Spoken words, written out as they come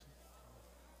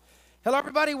Hello,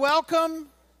 everybody. Welcome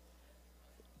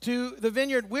to the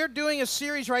Vineyard. We're doing a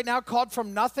series right now called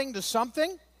From Nothing to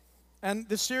Something. And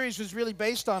this series was really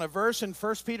based on a verse in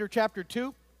 1 Peter chapter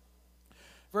 2,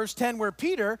 verse 10, where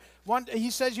Peter, he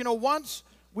says, once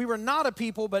we were not a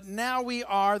people, but now we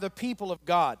are the people of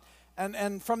God.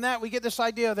 And from that, we get this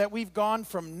idea that we've gone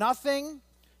from nothing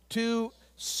to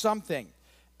something.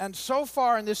 And so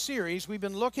far in this series, we've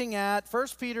been looking at 1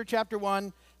 Peter chapter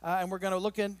 1, and we're going to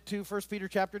look into 1 Peter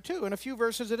chapter 2, and a few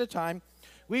verses at a time.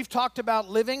 We've talked about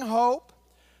living hope.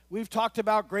 We've talked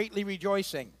about greatly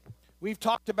rejoicing. We've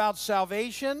talked about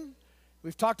salvation.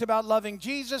 We've talked about loving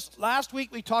Jesus. Last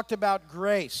week, we talked about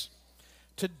grace.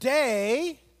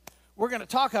 Today, we're going to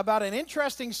talk about an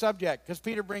interesting subject, because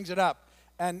Peter brings it up,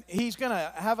 and he's going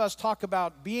to have us talk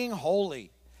about being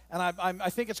holy. And I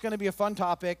think it's going to be a fun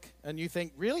topic, and you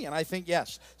think, really? And I think,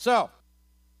 yes. So,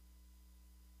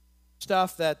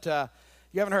 stuff that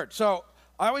you haven't heard. So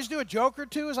I always do a joke or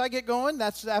two as I get going.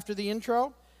 That's after the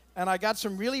intro. And I got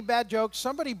some really bad jokes.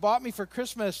 Somebody bought me for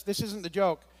Christmas, this isn't the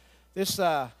joke, this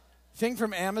thing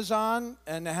from Amazon,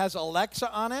 and it has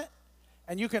Alexa on it.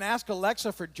 And you can ask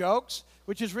Alexa for jokes,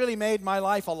 which has really made my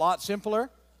life a lot simpler.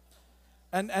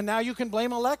 And now you can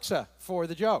blame Alexa for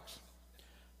the jokes.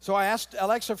 So I asked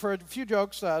Alexa for a few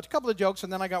jokes, a couple of jokes,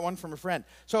 and then I got one from a friend.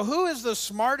 So who is the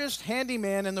smartest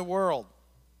handyman in the world?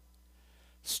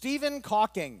 Stephen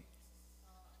Hawking.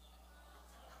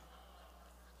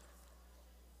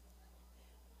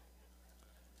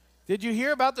 Did you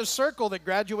hear about the circle that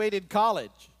graduated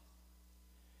college?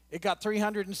 It got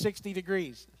 360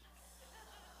 degrees.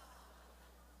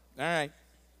 All right.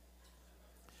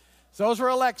 So those were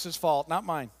Alexa's fault, not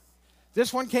mine.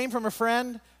 This one came from a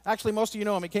friend. Actually, most of you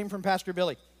know him. It came from Pastor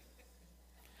Billy.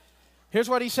 Here's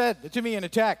what he said to me in a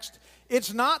text.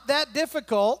 It's not that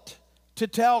difficult to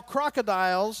tell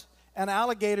crocodiles and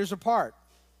alligators apart.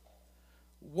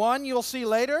 One you'll see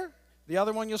later, the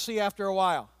other one you'll see after a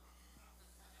while.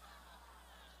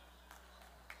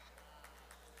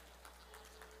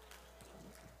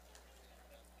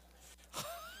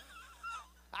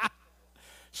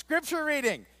 Scripture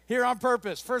reading here on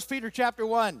purpose. 1 Peter chapter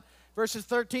 1, verses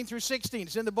 13 through 16.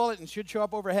 It's in the bulletin, should show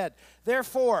up overhead.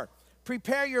 Therefore,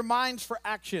 prepare your minds for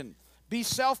action. Be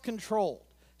self-controlled.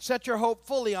 Set your hope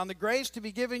fully on the grace to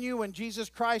be given you when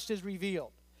Jesus Christ is revealed.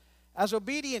 As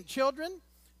obedient children,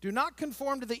 do not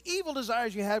conform to the evil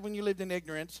desires you had when you lived in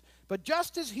ignorance, but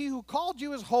just as he who called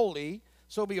you is holy,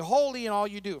 so be holy in all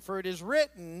you do. For it is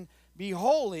written, be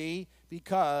holy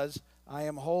because I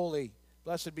am holy.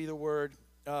 Blessed be the word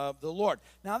of the Lord.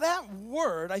 Now that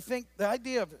word, I think the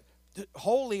idea of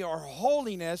holy or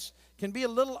holiness can be a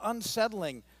little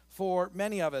unsettling for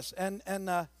many of us. And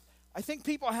I think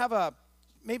people have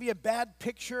maybe a bad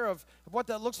picture of what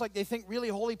that looks like. They think really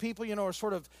holy people, are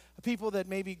sort of people that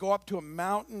maybe go up to a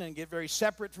mountain and get very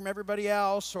separate from everybody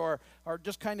else, or are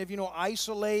just kind of,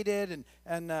 isolated,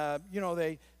 and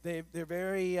they're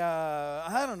very,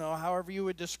 I don't know, however you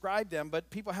would describe them, but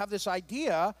people have this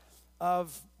idea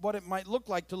of what it might look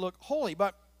like to look holy.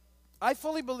 But I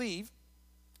fully believe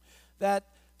that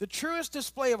the truest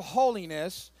display of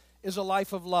holiness is a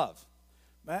life of love.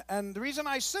 And the reason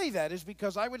I say that is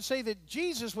because I would say that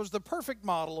Jesus was the perfect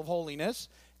model of holiness,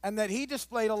 and that he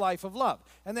displayed a life of love.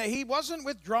 And that he wasn't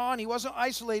withdrawn, he wasn't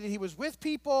isolated, he was with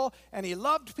people, and he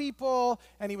loved people,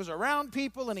 and he was around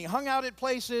people, and he hung out at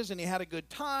places, and he had a good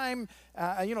time.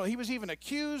 He was even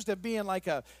accused of being like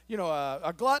a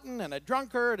glutton and a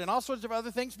drunkard and all sorts of other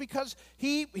things, because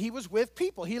he was with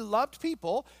people. He loved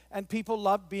people, and people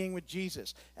loved being with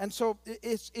Jesus. And so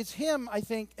it's him, I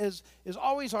think, is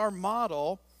always our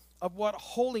model of what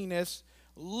holiness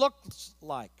looks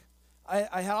like.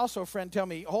 I had also a friend tell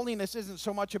me holiness isn't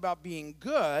so much about being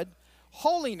good.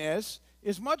 Holiness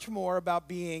is much more about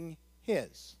being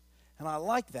his. And I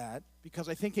like that because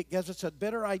I think it gives us a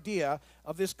better idea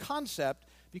of this concept,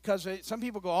 because some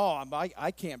people go,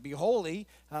 I can't be holy,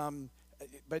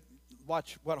 but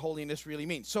watch what holiness really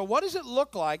means. So what does it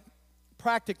look like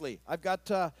practically? I've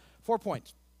got 4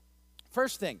 points.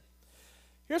 First thing,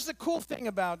 here's the cool thing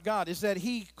about God is that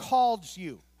he calls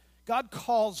you. God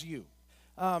calls you.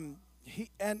 1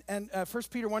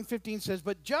 Peter 1:15 says,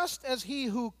 but just as he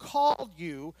who called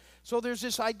you, so there's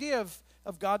this idea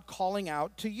of God calling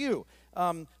out to you.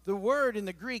 The word in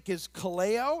the Greek is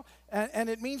kaleo, and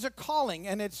it means a calling,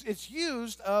 and it's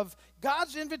used of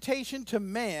God's invitation to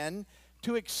man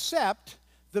to accept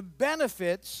the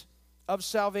benefits of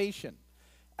salvation.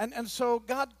 And so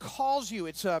God calls you.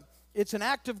 It's an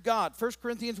act of God. 1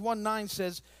 Corinthians 1:9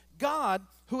 says, God,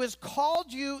 who has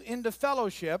called you into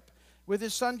fellowship with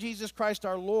his Son, Jesus Christ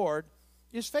our Lord,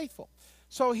 is faithful.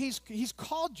 So he's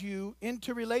called you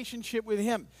into relationship with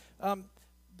him.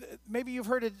 Maybe you've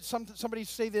heard somebody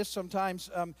say this sometimes,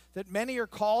 that many are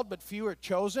called but few are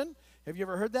chosen. Have you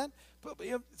ever heard that? But,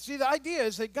 see, the idea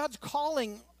is that God's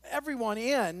calling everyone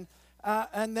in,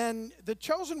 and then the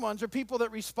chosen ones are people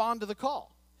that respond to the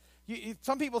call.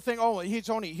 Some people think, oh, he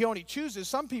only chooses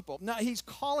some people. No, he's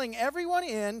calling everyone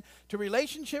in to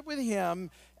relationship with him,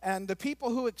 and the people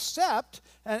who accept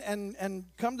and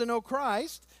come to know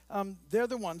Christ, they're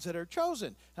the ones that are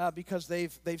chosen because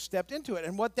they've stepped into it.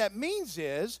 And what that means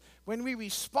is when we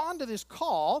respond to this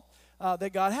call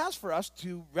that God has for us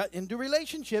into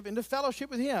relationship, into fellowship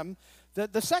with him,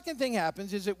 the second thing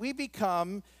happens is that we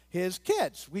become his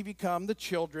kids. We become the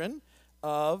children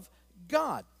of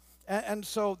God. And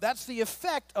so that's the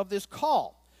effect of this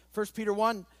call. 1 Peter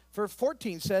 1, verse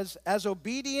 14 says, as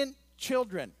obedient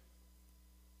children.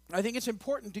 I think it's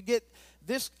important to get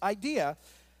this idea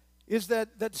is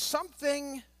that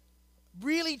something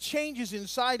really changes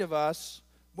inside of us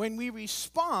when we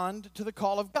respond to the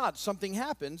call of God. Something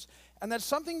happens, and that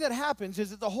something that happens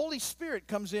is that the Holy Spirit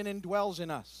comes in and dwells in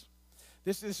us.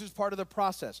 This is part of the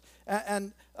process.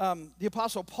 And the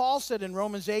Apostle Paul said in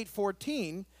Romans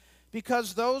 8:14,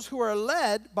 because those who are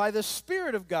led by the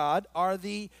Spirit of God are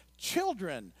the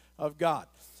children of God.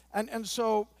 And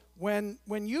so when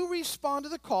you respond to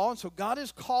the call, and so God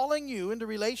is calling you into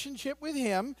relationship with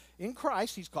him in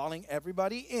Christ, he's calling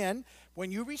everybody in.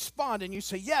 When you respond and you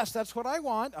say, yes, that's what I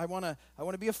want. I want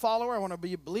to be a follower. I want to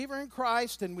be a believer in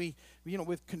Christ. And we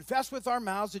confess with our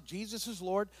mouths that Jesus is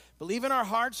Lord, believe in our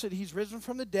hearts that he's risen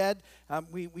from the dead.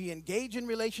 We engage in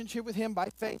relationship with him by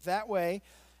faith that way.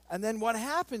 And then what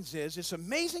happens is, this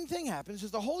amazing thing happens,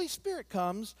 is the Holy Spirit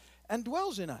comes and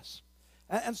dwells in us.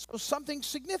 And so something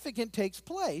significant takes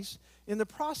place in the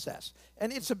process.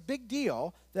 And it's a big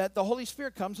deal that the Holy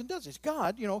Spirit comes and does this.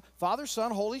 God, Father,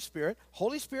 Son, Holy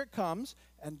Spirit comes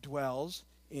and dwells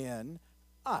in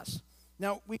us.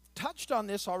 Now, we've touched on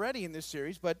this already in this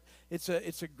series, but it's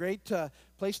a great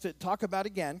place to talk about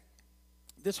again.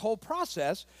 This whole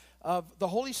process of the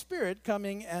Holy Spirit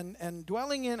coming and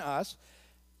dwelling in us.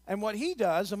 And what he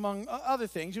does, among other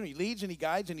things, he leads and he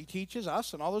guides and he teaches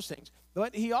us and all those things.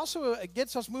 But he also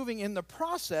gets us moving in the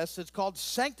process that's called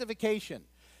sanctification.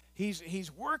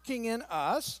 He's working in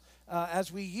us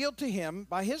as we yield to him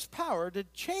by his power to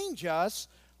change us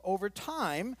over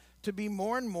time to be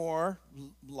more and more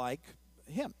like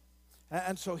him.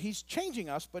 And so he's changing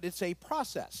us, but it's a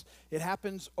process. It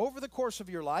happens over the course of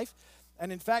your life.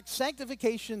 And in fact,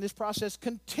 sanctification, this process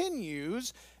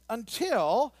continues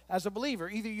until, as a believer,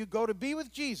 either you go to be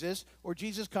with Jesus or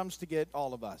Jesus comes to get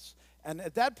all of us. And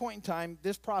at that point in time,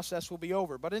 this process will be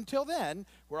over. But until then,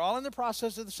 we're all in the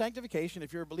process of the sanctification.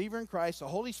 If you're a believer in Christ, the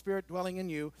Holy Spirit dwelling in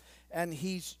you, and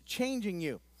he's changing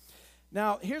you.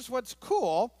 Now, here's what's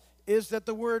cool, is that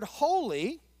the word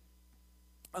holy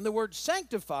and the word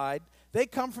sanctified, they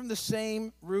come from the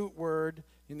same root word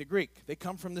in the Greek. They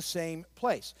come from the same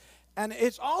place. And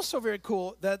it's also very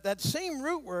cool that that same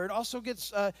root word also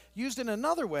gets used in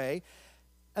another way,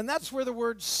 and that's where the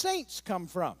word saints come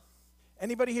from.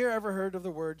 Anybody here ever heard of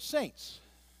the word saints?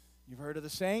 You've heard of the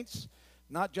Saints?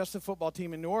 Not just the football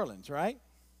team in New Orleans, right?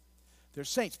 They're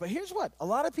saints. But here's what a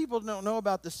lot of people don't know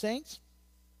about the saints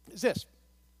is this,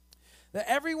 that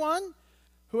everyone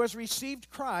who has received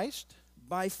Christ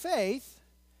by faith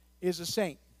is a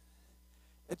saint.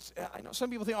 I know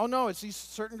some people think, oh no, it's these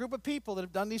certain group of people that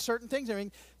have done these certain things. I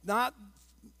mean, not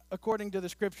according to the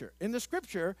Scripture. In the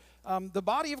Scripture, the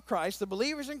body of Christ, the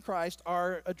believers in Christ,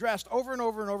 are addressed over and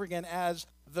over and over again as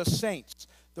the saints,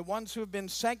 the ones who have been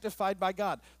sanctified by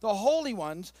God, the holy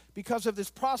ones, because of this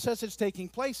process that's taking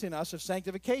place in us of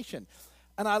sanctification.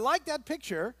 And I like that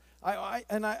picture. I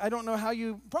don't know how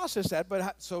you process that,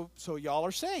 but so y'all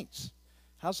are saints.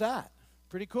 How's that?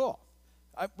 Pretty cool.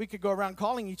 We could go around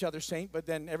calling each other saint, but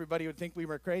then everybody would think we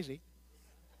were crazy.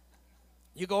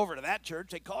 You go over to that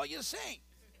church, they call you a saint.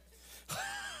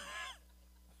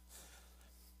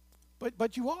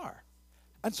 But you are.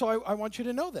 And so I want you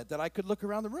to know that I could look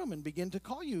around the room and begin to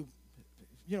call you,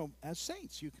 as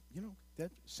saints. You know,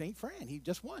 that Saint Fran, he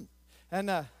just won. And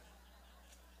there's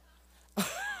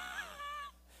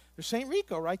Saint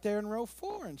Rico right there in row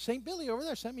 4, and Saint Billy over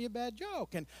there sent me a bad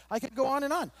joke, and I could go on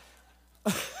and on.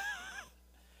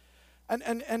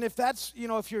 And if that's,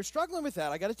 if you're struggling with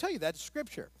that, I got to tell you, that's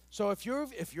Scripture. So if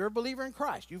you're a believer in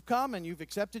Christ, you've come and you've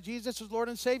accepted Jesus as Lord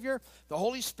and Savior, the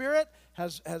Holy Spirit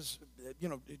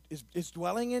is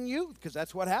dwelling in you, because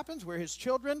that's what happens. We're his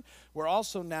children. We're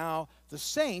also now the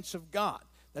saints of God.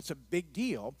 That's a big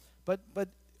deal. But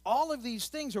all of these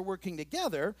things are working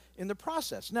together in the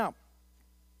process. Now,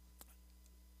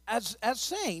 as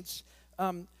saints,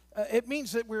 It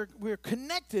means that we're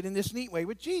connected in this neat way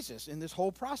with Jesus in this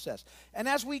whole process. And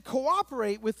as we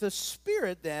cooperate with the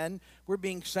Spirit then, we're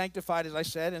being sanctified, as I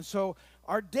said. And so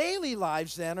our daily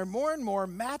lives then are more and more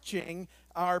matching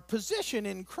our position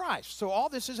in Christ. So all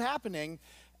this is happening,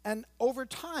 and over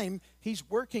time, He's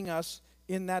working us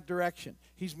in that direction.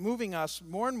 He's moving us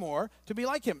more and more to be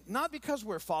like Him. Not because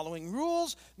we're following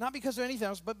rules, not because of anything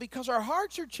else, but because our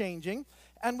hearts are changing,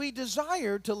 and we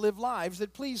desire to live lives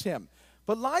that please Him.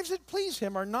 But lives that please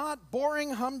Him are not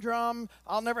boring, humdrum,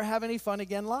 I'll never have any fun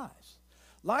again lives.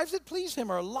 Lives that please Him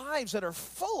are lives that are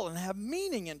full and have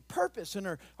meaning and purpose and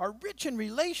are rich in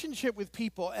relationship with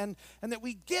people, and that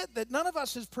we get that none of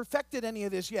us has perfected any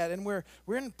of this yet, and we're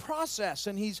in process,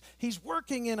 and He's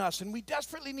working in us, and we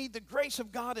desperately need the grace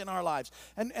of God in our lives,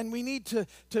 and we need to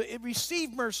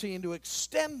receive mercy and to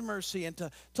extend mercy and to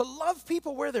love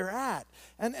people where they're at,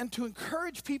 and to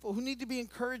encourage people who need to be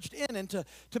encouraged in, and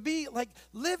to be like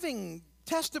living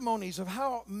testimonies of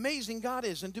how amazing God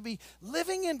is, and to be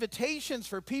living invitations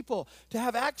for people to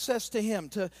have access to Him,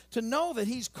 to know that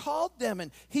He's called them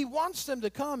and He wants them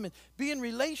to come and be in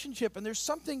relationship, and there's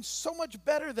something so much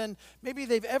better than maybe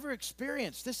they've ever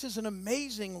experienced. This is an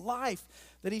amazing life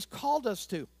that He's called us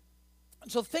to.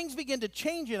 And so things begin to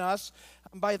change in us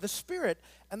by the Spirit,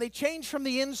 and they change from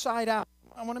the inside out.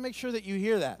 I want to make sure that you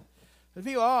hear that. If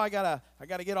you, I gotta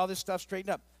get all this stuff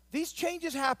straightened up. These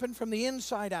changes happen from the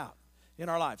inside out in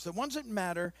our lives. The ones that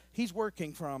matter, He's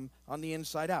working from on the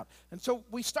inside out. And so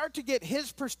we start to get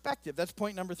His perspective. That's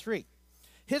point number 3.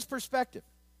 His perspective.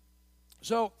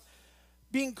 So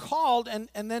being called and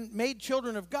then made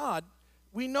children of God,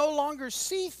 we no longer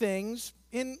see things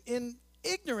in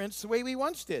ignorance the way we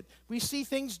once did. We see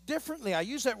things differently. I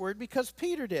use that word because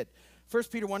Peter did. 1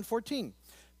 Peter 1:14.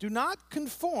 Do not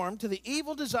conform to the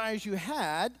evil desires you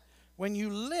had when you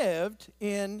lived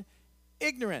in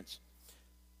ignorance.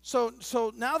 So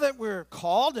now that we're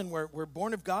called and we're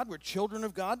born of God, we're children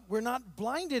of God, we're not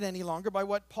blinded any longer by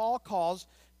what Paul calls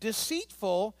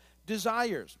deceitful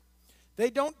desires. They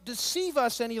don't deceive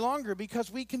us any longer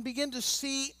because we can begin to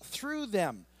see through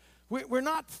them. We're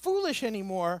not foolish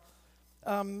anymore.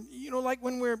 Like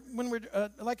when we're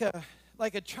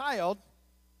like a child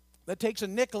that takes a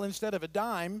nickel instead of a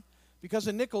dime because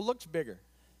a nickel looks bigger.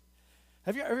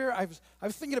 Have you ever, I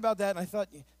was thinking about that, and I thought,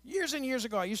 years and years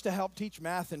ago, I used to help teach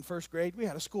math in first grade. We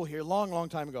had a school here a long, long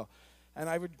time ago, and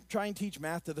I would try and teach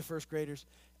math to the first graders.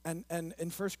 And in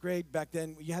first grade back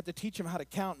then, you had to teach them how to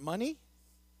count money.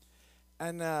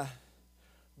 And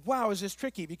wow, is this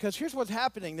tricky, because here's what's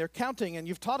happening. They're counting, and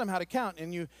you've taught them how to count,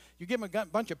 and you give them a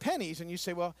bunch of pennies, and you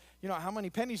say, well, how many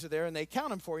pennies are there? And they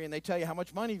count them for you, and they tell you how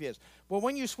much money it is. Well,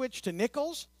 when you switch to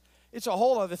nickels, it's a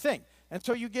whole other thing. And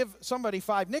so you give somebody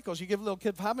 5 nickels. You give a little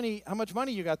kid, how much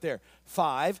money you got there?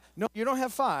 5. No, you don't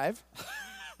have 5.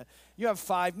 You have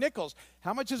 5 nickels.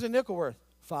 How much is a nickel worth?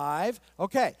 5.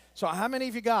 Okay, so how many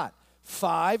have you got?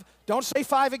 5. Don't say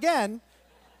 5 again,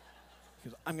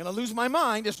 because I'm going to lose my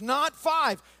mind. It's not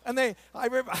 5. And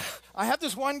I have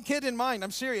this one kid in mind.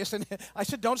 I'm serious. And I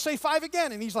said, don't say 5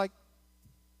 again. And he's like,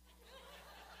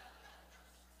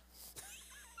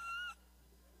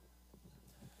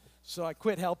 so I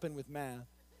quit helping with math.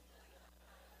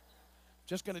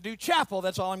 Just going to do chapel.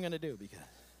 That's all I'm going to do.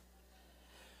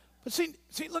 But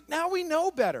see, look, now we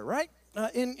know better, right?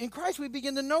 In Christ, we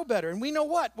begin to know better. And we know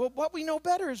what? Well, what we know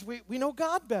better is we know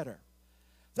God better.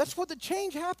 That's what the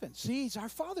change happens. See, He's our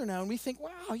Father now, and we think,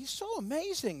 wow, He's so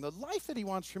amazing. The life that He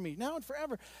wants for me now and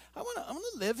forever. I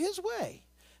want to live His way.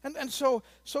 And so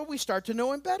we start to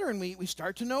know Him better, and we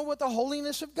start to know what the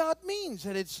holiness of God means.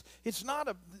 That it's not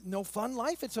a no fun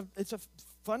life, it's a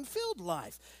fun-filled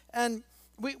life. And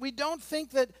we don't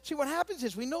think that, see, what happens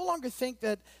is we no longer think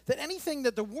that anything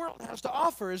that the world has to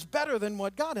offer is better than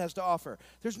what God has to offer.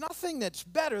 There's nothing that's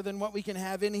better than what we can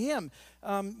have in Him.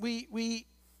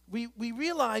 We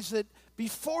realize that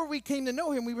before we came to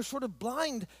know Him, we were sort of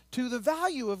blind to the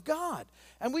value of God.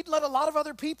 And we'd let a lot of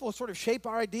other people sort of shape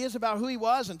our ideas about who He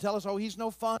was and tell us, oh, He's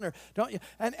no fun, or don't you?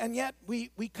 And yet we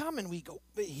come and we go,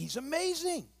 He's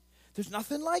amazing. There's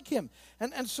nothing like Him.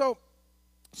 And so,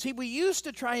 see, we used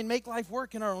to try and make life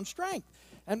work in our own strength.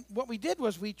 And what we did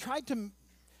was we tried to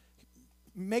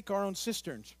make our own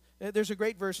cisterns. There's a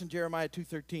great verse in Jeremiah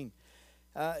 2:13.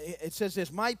 It says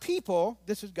this, my people,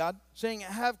 this is God saying,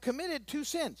 have committed 2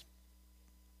 sins.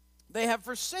 They have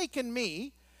forsaken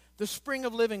me, the spring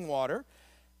of living water,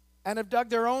 and have dug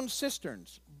their own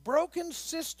cisterns, broken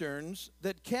cisterns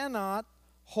that cannot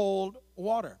hold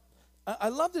water. I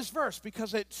love this verse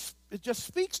because it just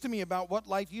speaks to me about what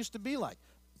life used to be like.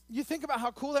 You think about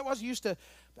how cool that was. You used to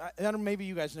I don't know, maybe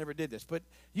you guys never did this, but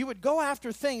you would go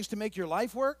after things to make your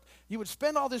life work. You would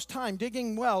spend all this time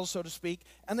digging wells, so to speak,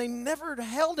 and they never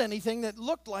held anything that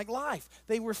looked like life.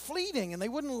 They were fleeting, and they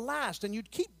wouldn't last, and you'd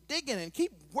keep digging and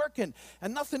keep working,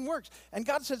 and nothing works. And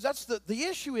God says that's the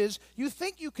issue is you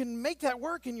think you can make that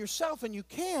work in yourself, and you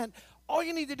can't. All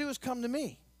you need to do is come to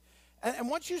me.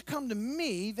 And once you come to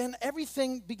me, then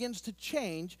everything begins to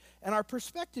change, and our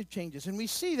perspective changes. And we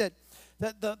see that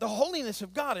the holiness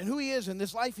of God and who he is and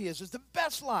this life he is the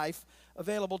best life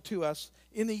available to us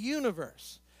in the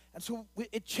universe. And so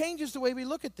it changes the way we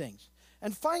look at things.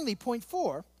 And finally, point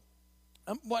 4,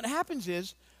 what happens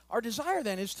is our desire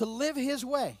then is to live his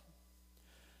way.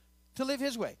 To live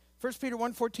his way. 1 Peter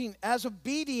 1:14, as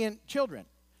obedient children.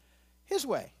 His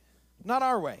way, not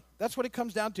our way. That's what it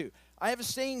comes down to. I have a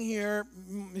saying here,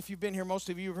 if you've been here,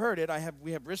 most of you have heard it.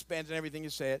 We have wristbands and everything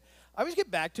to say it. I always get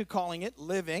back to calling it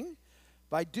living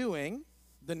by doing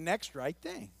the next right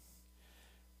thing.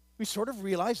 We sort of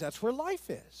realize that's where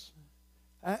life is.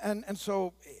 And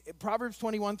so Proverbs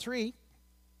 21:3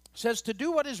 says, to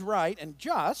do what is right and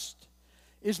just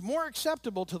is more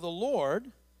acceptable to the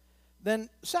Lord than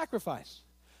sacrifice.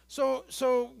 So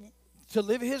to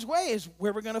live his way is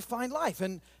where we're going to find life.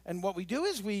 And what we do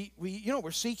is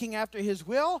we're seeking after his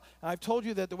will. I've told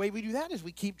you that the way we do that is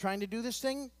we keep trying to do this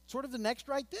thing, sort of the next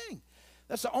right thing.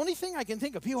 That's the only thing I can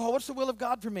think of. People, what's the will of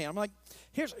God for me? I'm like,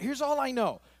 here's all I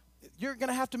know. You're going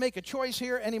to have to make a choice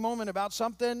here any moment about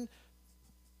something.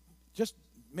 Just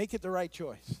make it the right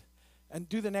choice and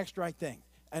do the next right thing.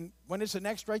 And when it's the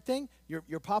next right thing,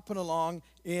 you're popping along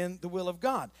in the will of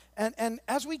God. And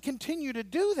as we continue to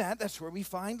do that, that's where we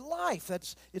find life.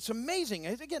 It's amazing.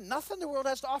 Again, nothing the world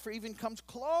has to offer even comes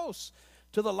close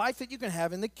to the life that you can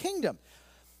have in the kingdom.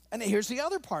 And here's the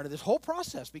other part of this whole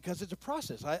process, because it's a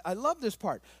process. I love this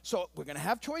part. So we're going to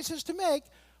have choices to make.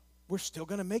 We're still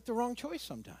going to make the wrong choice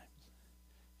sometimes.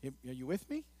 Are you with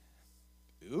me?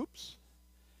 Oops.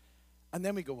 And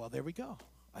then we go, well, there we go.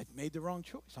 I've made the wrong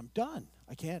choice. I'm done.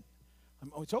 I can't.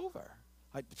 It's over.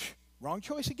 Wrong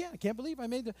choice again. I can't believe I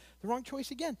made the wrong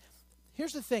choice again.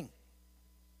 Here's the thing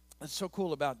that's so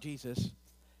cool about Jesus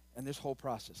and this whole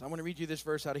process. I want to read you this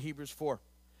verse out of Hebrews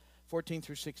 4:14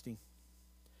 through 16.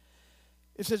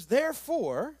 It says,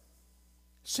 therefore,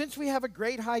 since we have a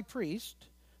great high priest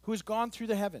who has gone through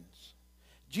the heavens,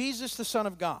 Jesus the Son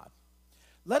of God,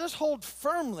 let us hold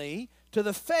firmly to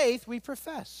the faith we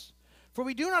profess. For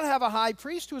we do not have a high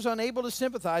priest who is unable to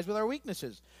sympathize with our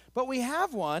weaknesses, but we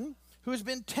have one who has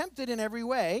been tempted in every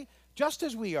way, just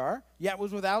as we are, yet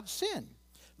was without sin.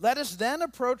 Let us then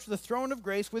approach the throne of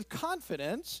grace with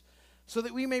confidence, so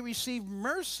that we may receive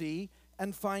mercy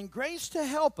and find grace to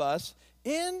help us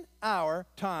in our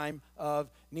time of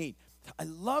need. I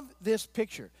love this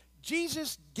picture.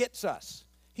 Jesus gets us.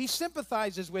 He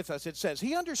sympathizes with us, it says.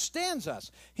 He understands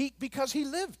us because he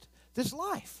lived this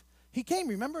life. He came,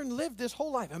 remember, and lived this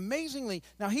whole life amazingly.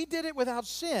 Now, he did it without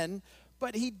sin,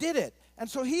 but he did it. And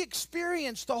so he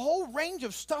experienced the whole range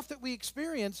of stuff that we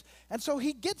experience, and so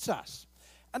he gets us.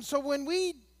 And so when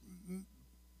we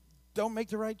don't make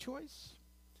the right choice,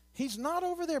 he's not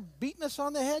over there beating us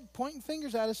on the head, pointing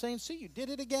fingers at us, saying, see, you did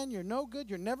it again, you're no good,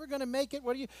 you're never going to make it.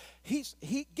 What are you?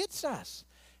 He gets us.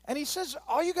 And he says,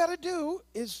 all you got to do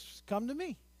is come to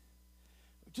me.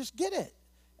 Just get it.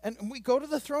 And we go to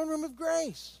the throne room of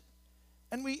grace.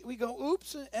 And we go,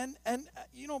 oops, and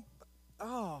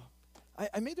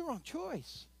I made the wrong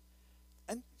choice.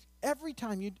 And every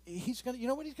time he's going to, you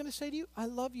know what he's going to say to you? I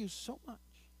love you so much.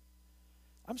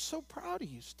 I'm so proud of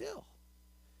you still.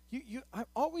 I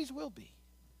always will be.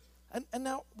 And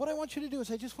now what I want you to do is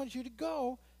I just want you to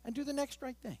go and do the next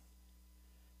right thing.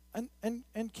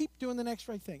 And keep doing the next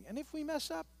right thing. And if we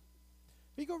mess up,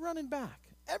 we go running back.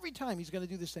 Every time he's going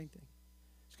to do the same thing.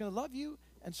 He's going to love you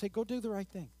and say, go do the right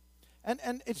thing.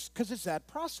 And it's because it's that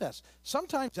process.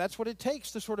 Sometimes that's what it takes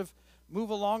to sort of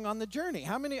move along on the journey.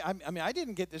 How many, I mean, I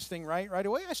didn't get this thing right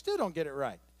away. I still don't get it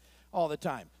right all the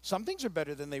time. Some things are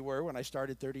better than they were when I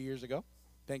started 30 years ago.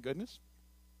 Thank goodness.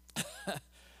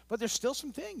 But there's still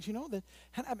some things, that,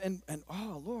 and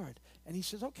oh, Lord. And he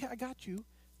says, okay, I got you.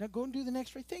 Now go and do the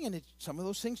next right thing. And some of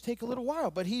those things take a little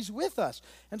while, but he's with us.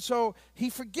 And so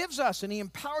he forgives us and he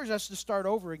empowers us to start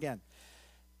over again.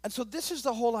 And so this is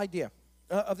the whole idea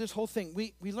of this whole thing.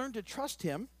 We learn to trust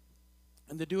him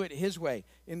and to do it his way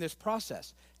in this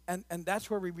process. And that's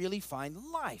where we really find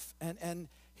life. And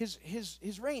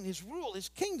his reign, his rule, his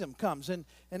kingdom comes and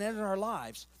enters our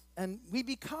lives. And we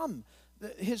become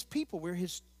his people. We're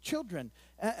his children.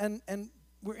 And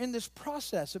we're in this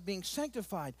process of being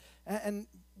sanctified. And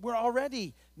we're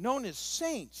already known as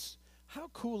saints. How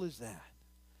cool is that?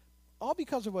 All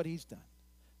because of what he's done.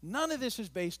 None of this is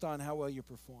based on how well you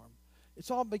perform. It's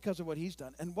all because of what he's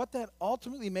done. And what that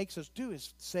ultimately makes us do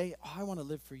is say, oh, I want to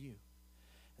live for you.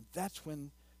 And that's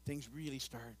when things really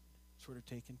start sort of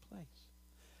taking place.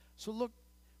 So look,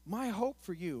 my hope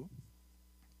for you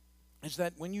is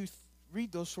that when you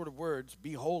read those sort of words,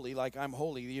 be holy, like I'm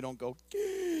holy, you don't go,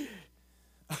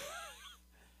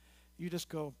 you just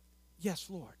go, yes,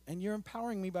 Lord. And you're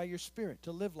empowering me by your Spirit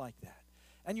to live like that.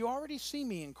 And you already see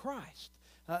me in Christ.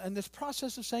 And this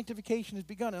process of sanctification has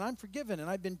begun, and I'm forgiven, and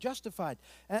I've been justified.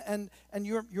 And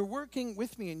you're working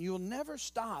with me, and you'll never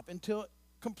stop until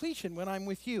completion when I'm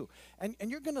with you. And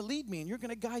you're going to lead me, and you're going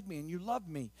to guide me, and you love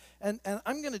me. And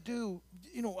I'm going to do,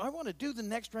 I want to do the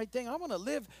next right thing. I want to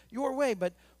live your way.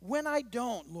 But when I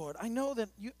don't, Lord, I know that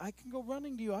I can go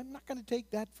running to you. I'm not going to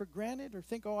take that for granted or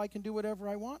think, oh, I can do whatever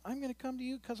I want. I'm going to come to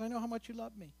you because I know how much you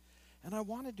love me. And I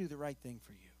want to do the right thing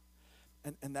for you.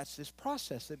 And that's this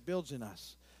process that builds in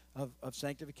us of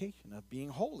sanctification, of being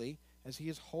holy as he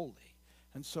is holy.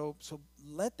 And so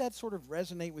let that sort of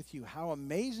resonate with you, how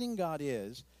amazing God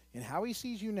is in how he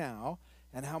sees you now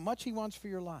and how much he wants for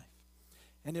your life.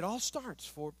 And it all starts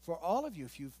for all of you,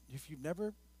 if you've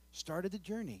never started the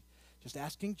journey, just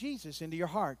asking Jesus into your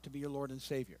heart to be your Lord and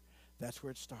Savior. That's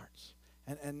where it starts.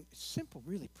 And simple,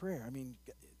 really, prayer. I mean,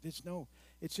 it's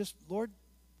just, Lord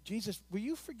Jesus, will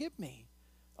you forgive me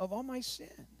of all my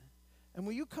sin? And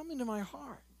will you come into my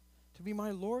heart to be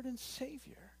my Lord and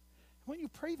Savior? When you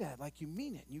pray that like you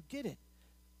mean it and you get it,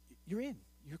 you're in.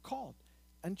 You're called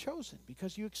and chosen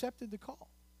because you accepted the call.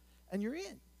 And you're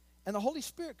in. And the Holy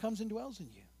Spirit comes and dwells in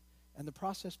you. And the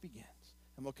process begins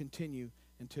and will continue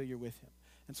until you're with him.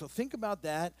 And so think about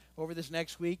that over this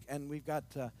next week. And we've got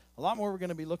a lot more we're going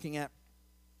to be looking at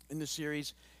in the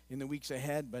series in the weeks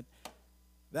ahead. But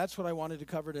that's what I wanted to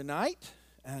cover tonight.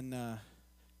 And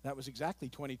that was exactly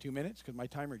 22 minutes because my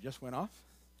timer just went off.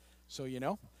 So you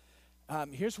know.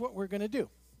 Here's what we're going to do.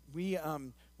 We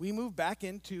move back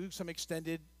into some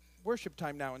extended worship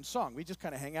time now in song. We just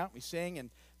kind of hang out, we sing, and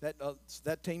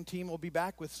that team will be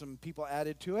back with some people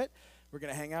added to it. We're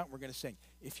going to hang out, and we're going to sing.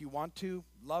 If you want to,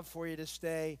 love for you to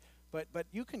stay, but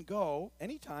you can go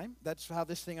anytime. That's how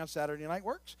this thing on Saturday night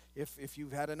works. If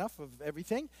you've had enough of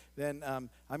everything, then I'm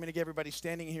going to get everybody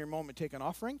standing here in a moment, take an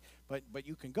offering, but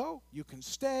you can go, you can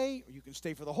stay, or you can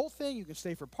stay for the whole thing, you can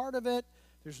stay for part of it.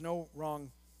 There's no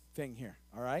wrong thing here,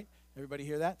 all right? Everybody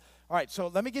hear that? All right, so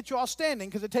let me get you all standing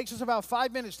because it takes us about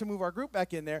 5 minutes to move our group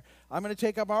back in there. I'm going to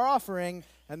take up our offering,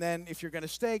 and then if you're going to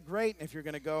stay, great, and if you're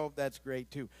going to go, that's great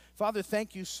too. Father,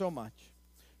 thank you so much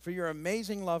for your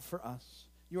amazing love for us.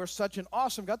 You are such an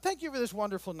awesome God. Thank you for this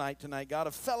wonderful night tonight, God,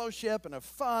 of fellowship and of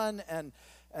fun and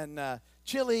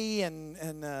chili and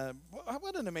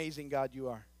what an amazing God you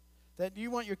are, that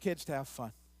you want your kids to have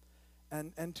fun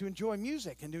and to enjoy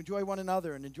music and to enjoy one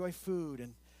another and enjoy food,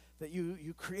 and that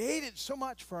you created so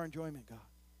much for our enjoyment,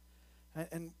 God.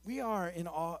 And we are in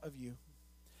awe of you.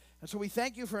 And so we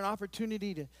thank you for an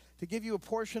opportunity to give you a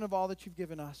portion of all that you've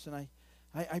given us. And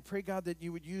I pray, God, that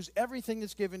you would use everything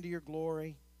that's given to your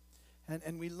glory.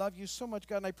 And we love you so much,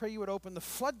 God. And I pray you would open the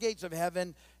floodgates of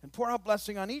heaven and pour out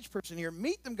blessing on each person here.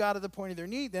 Meet them, God, at the point of their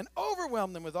need. Then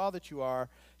overwhelm them with all that you are,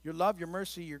 your love, your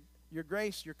mercy, your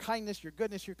grace, your kindness, your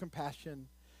goodness, your compassion,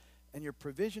 and your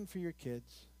provision for your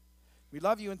kids. We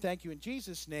love you and thank you in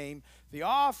Jesus' name. The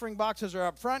offering boxes are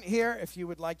up front here if you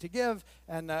would like to give.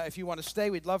 And if you want to stay,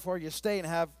 we'd love for you to stay and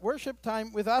have worship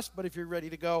time with us. But if you're ready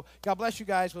to go, God bless you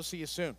guys. We'll see you soon.